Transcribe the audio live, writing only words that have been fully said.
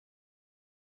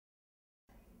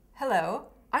Hello,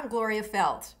 I'm Gloria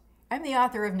Feldt. I'm the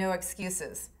author of No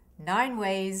Excuses, 9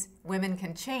 Ways Women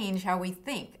Can Change How We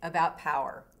Think About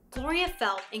Power. Gloria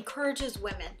Feldt encourages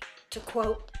women to,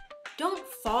 quote, "Don't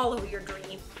follow your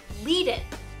dream, lead it."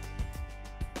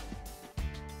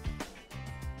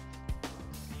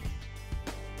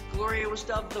 Gloria was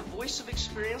dubbed the voice of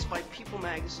experience by People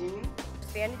magazine.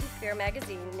 Vanity Fair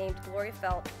magazine named Gloria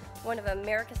Feldt one of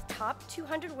America's top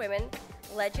 200 women,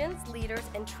 legends, leaders,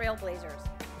 and trailblazers.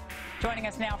 Joining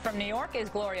us now from New York is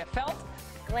Gloria Feldt.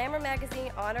 Glamour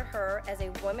magazine honored her as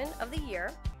a Woman of the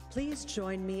Year. Please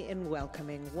join me in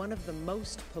welcoming one of the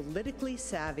most politically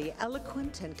savvy,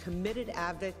 eloquent, and committed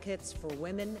advocates for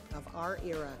women of our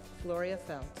era, Gloria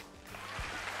Feldt.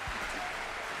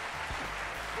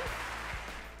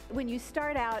 When you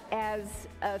start out as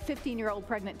a 15-year-old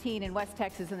pregnant teen in West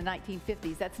Texas in the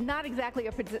 1950s, that's not exactly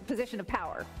a position of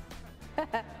power.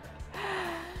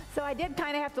 So I did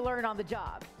kind of have to learn on the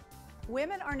job.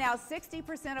 Women are now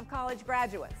 60% of college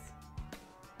graduates.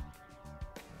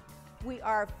 We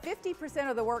are 50%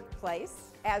 of the workplace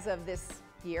as of this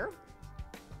year.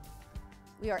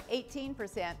 We are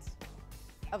 18%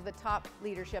 of the top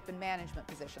leadership and management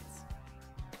positions.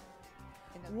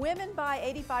 Women buy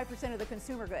 85% of the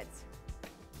consumer goods.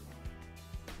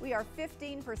 We are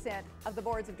 15% of the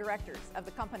boards of directors of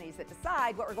the companies that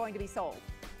decide what we're going to be sold.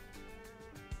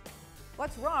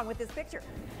 What's wrong with this picture?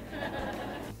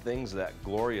 Things that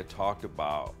Gloria talked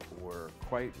about were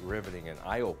quite riveting and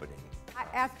eye-opening.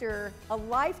 After a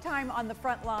lifetime on the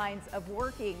front lines of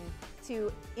working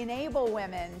to enable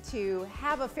women to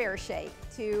have a fair shake,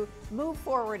 to move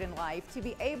forward in life, to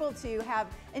be able to have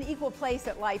an equal place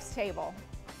at life's table,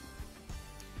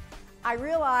 I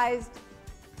realized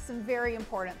some very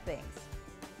important things.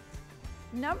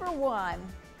 Number one,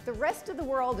 the rest of the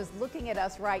world is looking at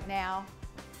us right now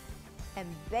and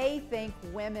they think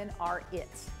women are it.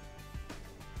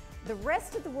 The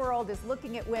rest of the world is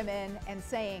looking at women and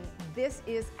saying, this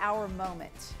is our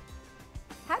moment.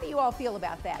 How do you all feel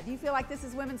about that? Do you feel like this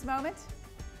is women's moment?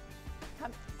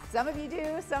 Some of you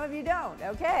do, some of you don't.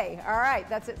 Okay, all right,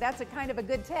 that's a kind of a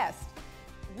good test.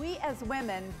 We as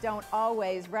women don't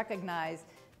always recognize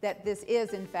that this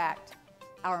is, in fact,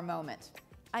 our moment.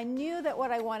 I knew that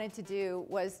what I wanted to do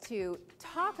was to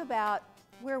talk about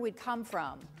where we'd come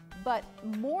from, but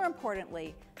more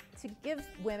importantly, to give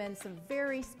women some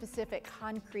very specific,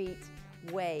 concrete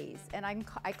ways, and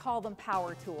I call them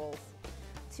power tools,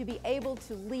 to be able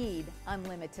to lead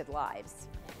unlimited lives.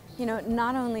 You know,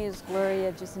 not only is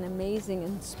Gloria just an amazing,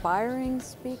 inspiring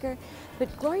speaker,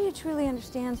 but Gloria truly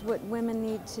understands what women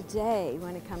need today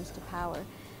when it comes to power.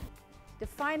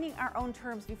 Defining our own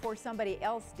terms before somebody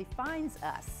else defines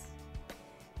us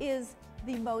is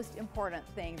the most important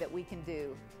thing that we can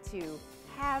do to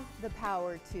have the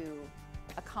power to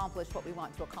accomplish what we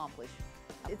want to accomplish.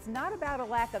 It's not about a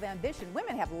lack of ambition.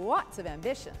 Women have lots of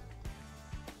ambition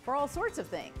for all sorts of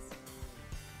things,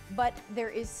 but there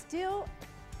is still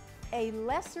a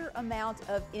lesser amount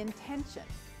of intention,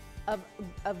 of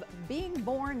being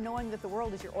born knowing that the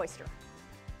world is your oyster.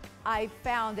 I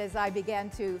found as I began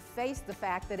to face the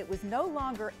fact that it was no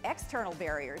longer external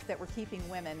barriers that were keeping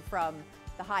women from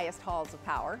the highest halls of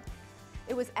power.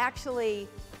 It was actually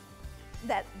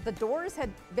that the doors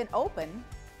had been open,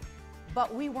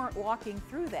 but we weren't walking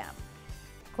through them.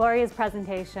 Gloria's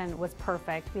presentation was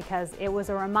perfect because it was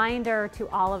a reminder to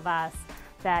all of us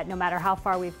that no matter how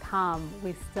far we've come,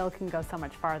 we still can go so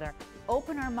much farther.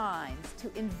 Open our minds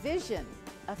to envision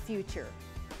a future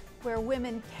where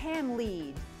women can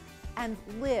lead and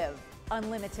live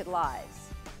unlimited lives.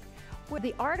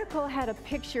 The article had a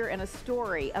picture and a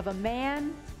story of a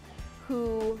man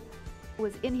who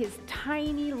was in his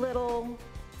tiny little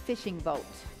fishing boat,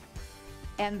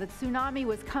 and the tsunami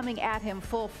was coming at him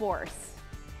full force.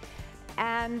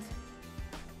 And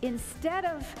instead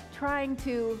of trying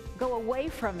to go away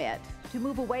from it, to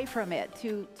move away from it,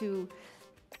 to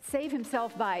save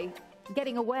himself by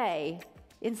getting away,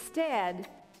 instead,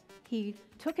 he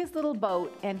took his little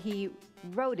boat and he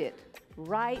rowed it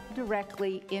right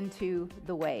directly into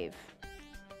the wave.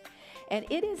 And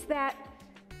it is that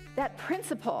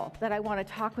principle that I want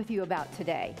to talk with you about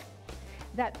today.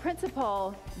 That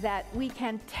principle that we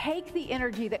can take the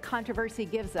energy that controversy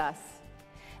gives us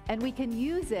and we can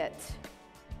use it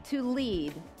to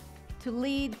lead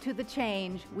to the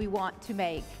change we want to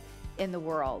make in the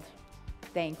world.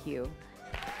 Thank you.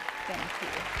 Thank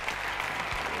you.